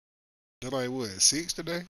They're like what, 6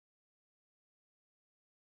 today?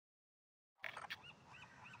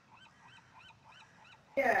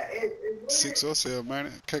 Yeah, 6 or 7,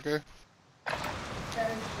 man. KK.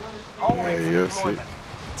 All Yeah, ready for yeah, deployment.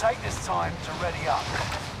 Take this time to ready up.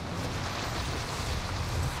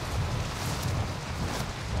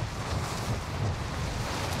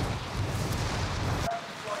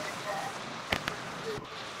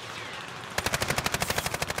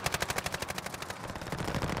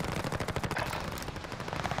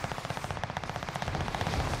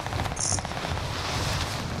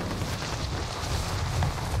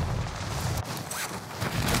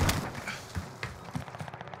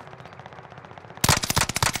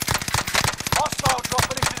 Hostile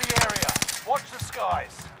dropping into the area. Watch the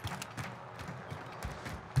skies.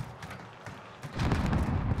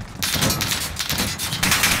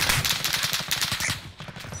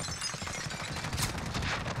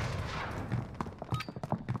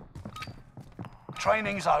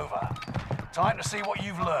 Training's over. Time to see what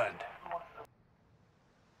you've learned.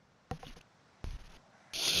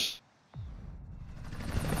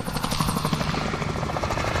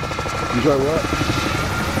 You say what?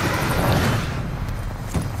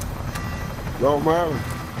 No matter.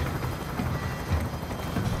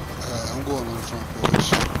 I'm going on the front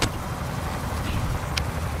porch.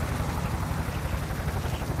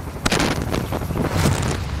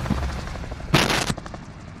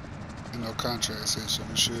 No contract said so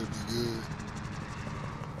we should be good.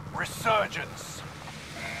 Resurgence.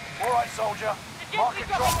 All right, soldier. Mark a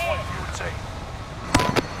drop point for your team.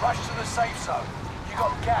 Rush to the safe zone. You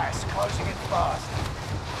got gas closing in fast.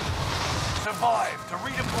 Survive to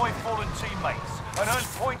redeploy fallen teammates and earn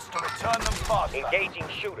points to return them faster. Engaging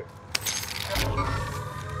shooter.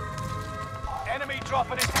 Enemy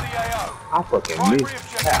dropping into the AO. I fucking Primary missed.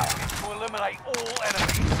 objective is to eliminate all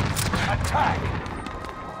enemies. Attack.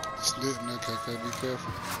 It's lit in there, KK. Be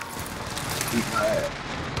careful. Keep my ass.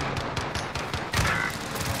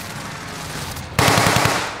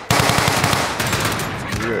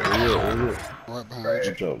 Yeah. Right behind Good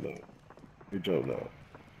you. job, though. Good job, though.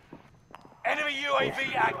 Enemy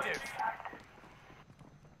UAV active.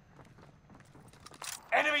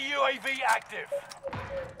 Enemy UAV active.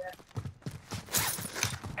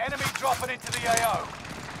 Enemy dropping into the AO.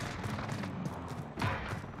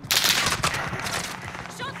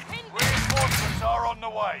 Reinforcements are on the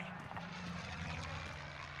way.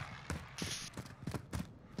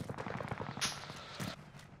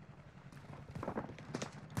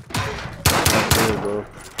 There, bro.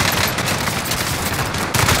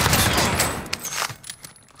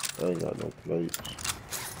 I ain't got no plates.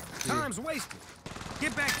 Time's wasted.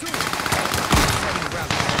 Get back to it.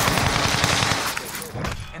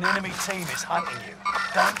 An enemy team is hunting you.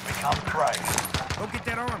 Don't become prey. Go get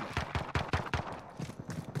that armor.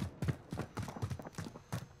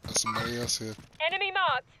 There's somebody else here. Enemy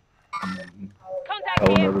marked. Contact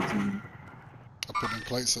Oh, here. another team. I put them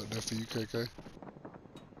plates up there for you, KK.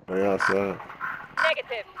 Right outside.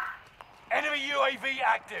 Negative. Enemy UAV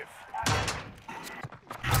active.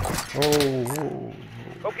 Oh.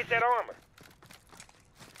 Go get that armor.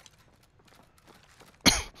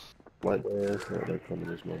 Like the ass out, they coming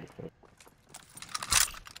this motherfucker.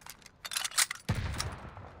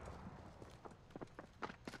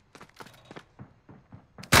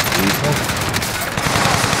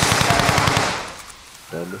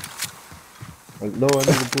 No, I need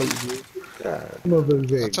a plate here. God.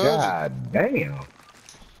 I told you. God damn.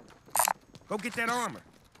 Go get that armor.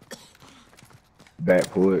 Back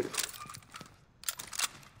foot.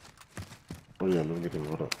 Oh yeah, let me get them.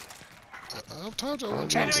 Hold up. I told you I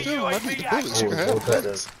wasn't trying to steal them. I need the UAV bullets. You can have One back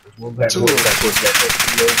bullets. One back Two foot, of them. back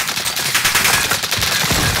foot.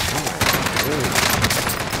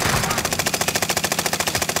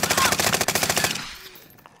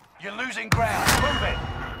 You're losing ground. Move it.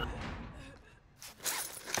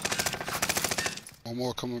 One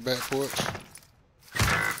more coming back for it.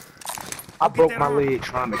 I broke my leg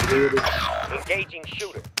trying to kill it. Engaging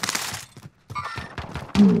shooter.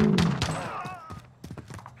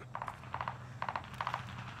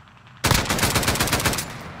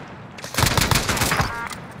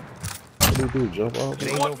 What do you do? Jump off? It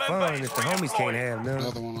ain't no fun if the homies can't have none.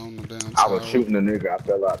 Another one on the down I was side. shooting a nigga. I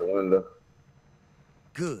fell out the window.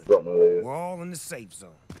 Good. Broke my leg. We're all in the safe zone.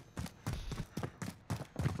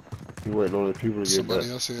 You waiting on the people to get Somebody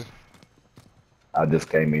back. else here. I just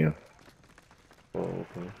came in. Oh,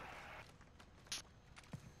 okay.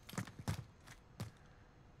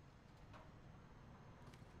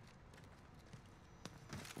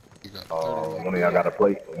 You got 30 One of y'all got a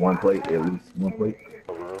plate? One plate? At least one plate?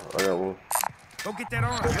 I got one. Go get that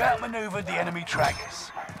armor. You outmaneuvered the enemy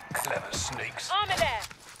trackers. Clever sneaks. Armor there.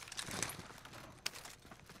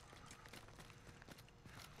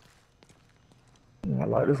 I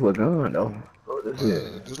like this little gun though. What is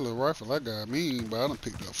it? This little rifle I got mean, but I done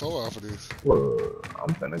picked up 4 off of this. Look,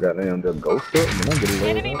 I'm finna goddamn just ghost up and I'm getting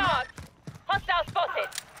Enemy low. marked. Hostile spotted.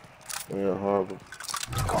 Yeah, Harbor.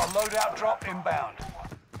 Got a loadout drop inbound.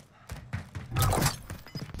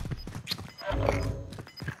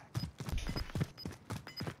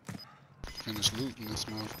 Finish looting this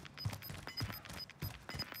month.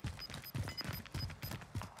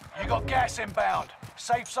 You got gas inbound.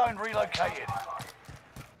 Safe zone relocated.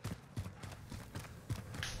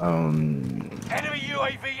 Enemy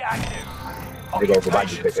UAV active. They go for body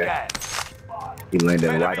Occupation pick scan. He landed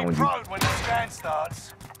Better right be on you. prone when the scan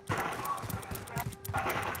starts.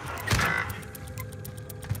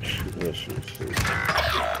 Shoot that shit.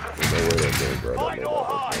 There's no way that man grabbed Fight that or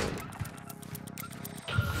motherfucker.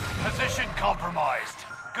 hide. Position compromised.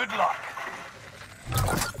 Good luck.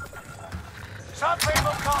 Some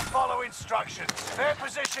people can't follow instructions. Their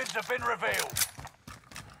positions have been revealed.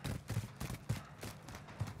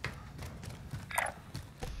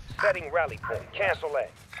 Setting rally point. Cancel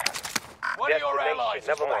that. One of your Destination, allies is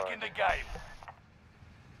never back mind. in the game.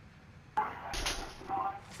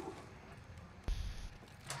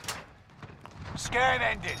 Scan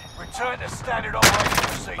ended. Return to standard operating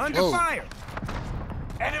procedure. Under Whoa. fire.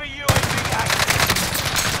 Enemy UAV active.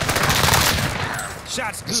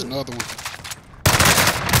 Shots That's good. another one.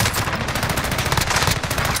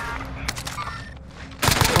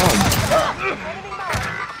 Enemy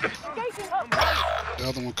marked. Engaging hostile. The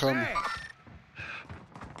other one coming.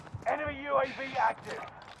 Enemy UAV active.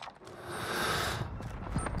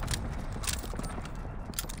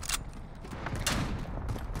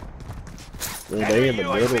 Man, they in the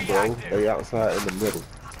middle, bro. They outside in the middle.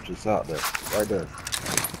 Just out there. Right there.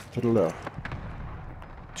 To the left.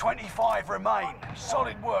 25 remain.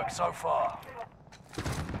 Solid work so far.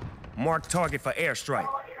 Mark target for airstrike.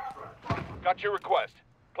 Got your request.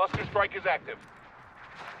 Cluster strike is active.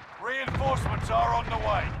 Reinforcements are on the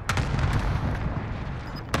way.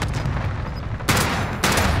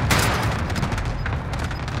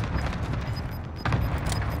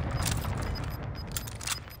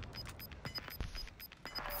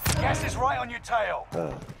 Gas is right on your tail.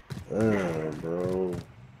 Bro.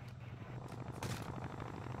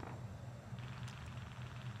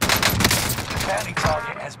 Bounty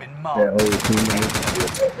target has been That marked. whole team in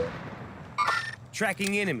this.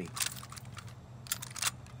 Tracking enemy.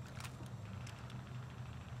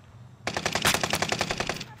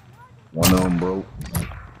 One of them broke.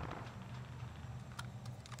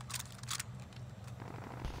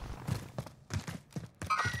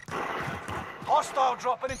 Hostile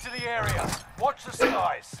dropping into the area. Watch the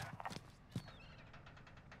skies.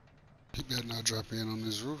 He better not drop in on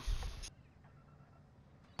this roof.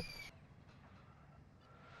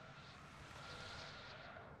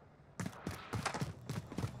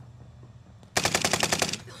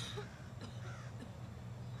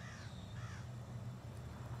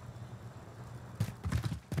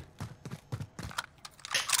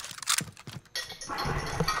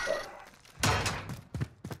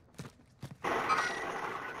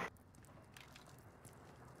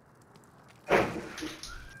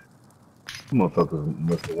 Motherfuckers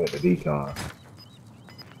must have went to decon.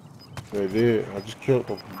 They did. I just killed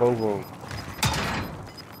them. Both of them.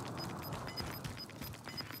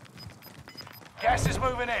 Gas is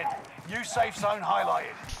moving in. New safe zone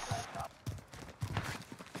highlighted.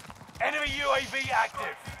 Enemy UAV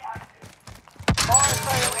active. Fire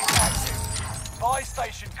sale is active. Buy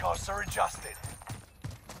station costs are adjusted.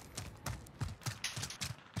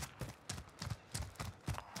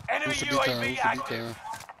 Enemy Who's the UAV decal? Who's the active. decal?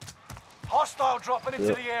 Hostile dropping into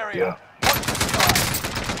Yep, the area. yeah. Watch the skies.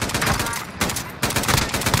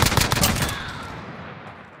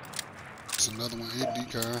 It's another one. Hit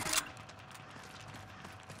decal.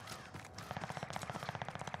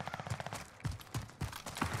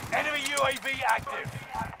 Enemy UAV active.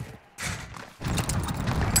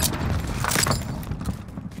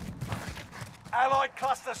 Allied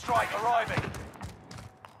cluster strike arriving.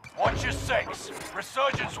 Watch your six.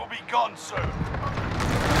 Resurgence will be gone soon.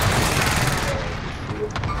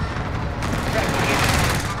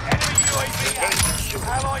 Enemy UAV active.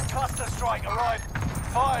 Allied cluster strike arrived.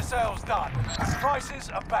 Fire sales done. Prices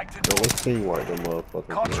are back to Yo, normal. let's team wipe them motherfuckers.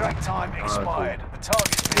 man. Contract time expired. The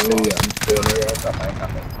target's been Yeah, marked. I'm still there.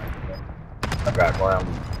 I got ground.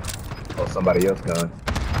 Or somebody else gun.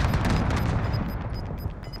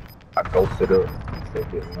 I ghosted up.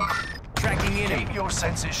 Said, "Get one." Tracking enemy. Keep your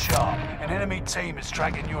senses sharp. An enemy team is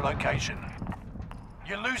tracking your location.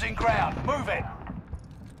 You're losing ground. Move it.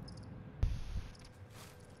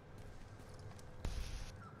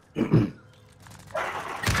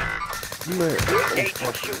 Man,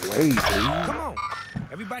 Engaging shooting. way, dude. Come on.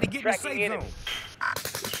 Everybody get in the Tracking safe enemy.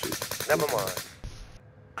 zone. Never mind.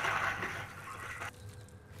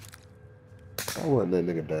 I want that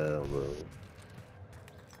nigga down, bro.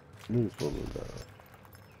 Niggas want me down.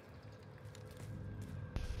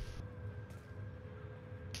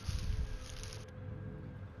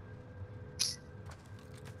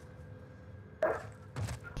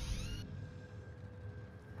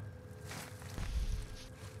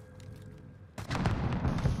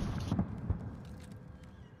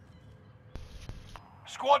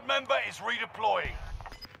 Squad member is redeploying.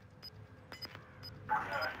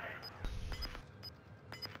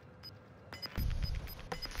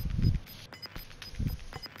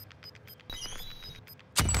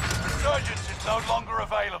 Resurgence is no longer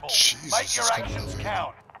available. Jesus, Make your it's coming actions over.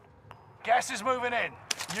 count. Gas is moving in.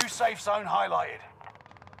 New safe zone highlighted.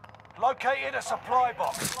 Located a supply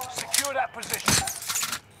box. Secure that position.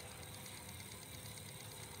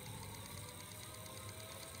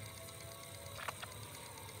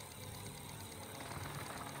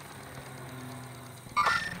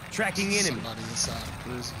 Tracking enemy. Somebody inside the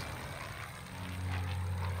prison.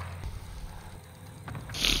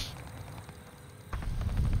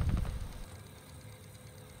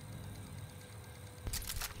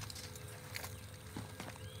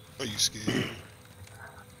 Are you scared?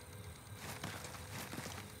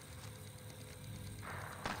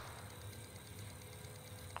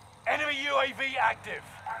 Enemy UAV active.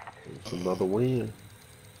 It's another win.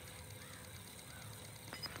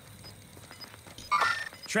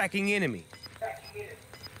 Tracking enemy.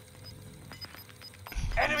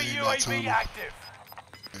 Enemy Yeah, that UAV tunnel. active.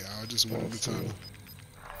 Yeah, I just went in the tunnel.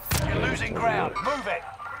 You're losing ground. Move it.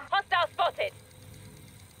 Hostile spotted.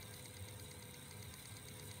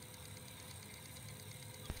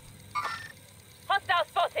 Hostile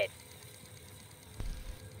spotted.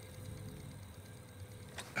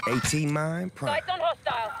 18 mine prime. Sights on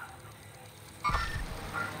hostile.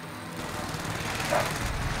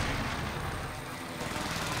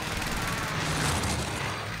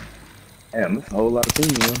 Damn, that's a whole lot of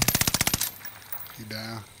team, man. You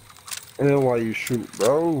down? And why you shoot,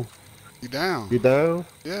 bro? You down? You down?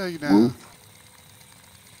 Yeah, you down.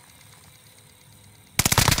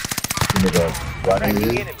 Nigga, right Tracking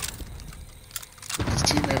here. enemy. His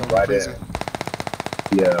teammate on Right the there. prison.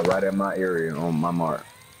 Yeah, right at my area on my mark.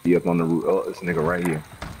 He up on the roof. Oh, this nigga right here.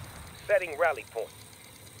 Setting rally point.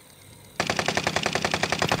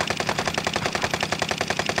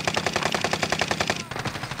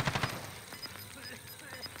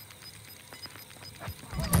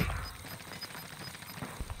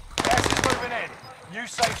 Gas is moving in. New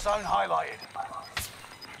safe zone highlighted.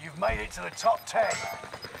 You've made it to the top 10.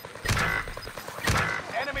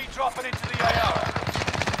 Enemy dropping into the AO.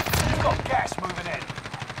 You've got gas moving in.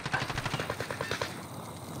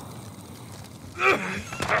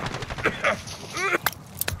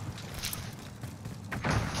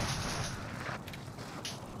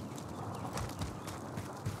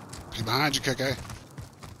 He behind you, KK.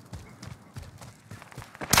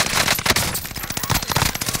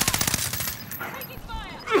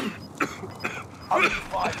 Only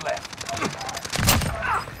 5 left.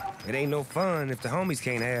 It ain't no fun if the homies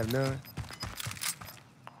can't have none.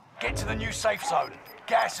 Get to the new safe zone.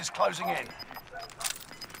 Gas is closing in.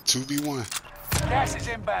 2v1. Gas is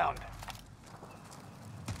inbound.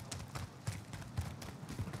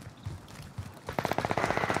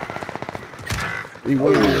 He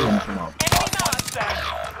will. Enemy marked. Understand?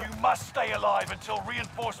 You must stay alive until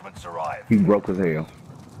reinforcements arrive. He broke as hell.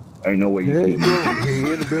 Ain't no way you Yeah, see he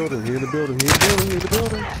me. in the building. He in the building. He in the building. He in the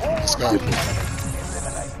building. Let's go. Like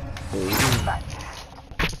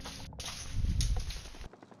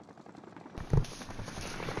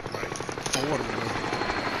 4 of them.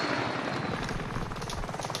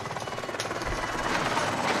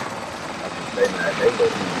 They not. They go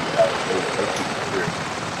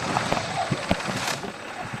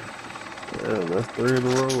Yeah, that's 3 in a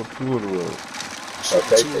row or 2 in a row.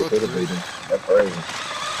 Okay, 2 they or could have 3. beat him. That's crazy.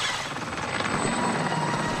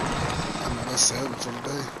 I know that's 7 for the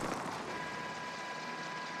day.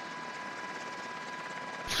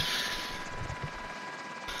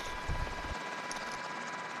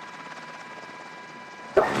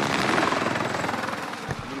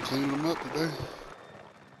 I'm gonna clean them up today.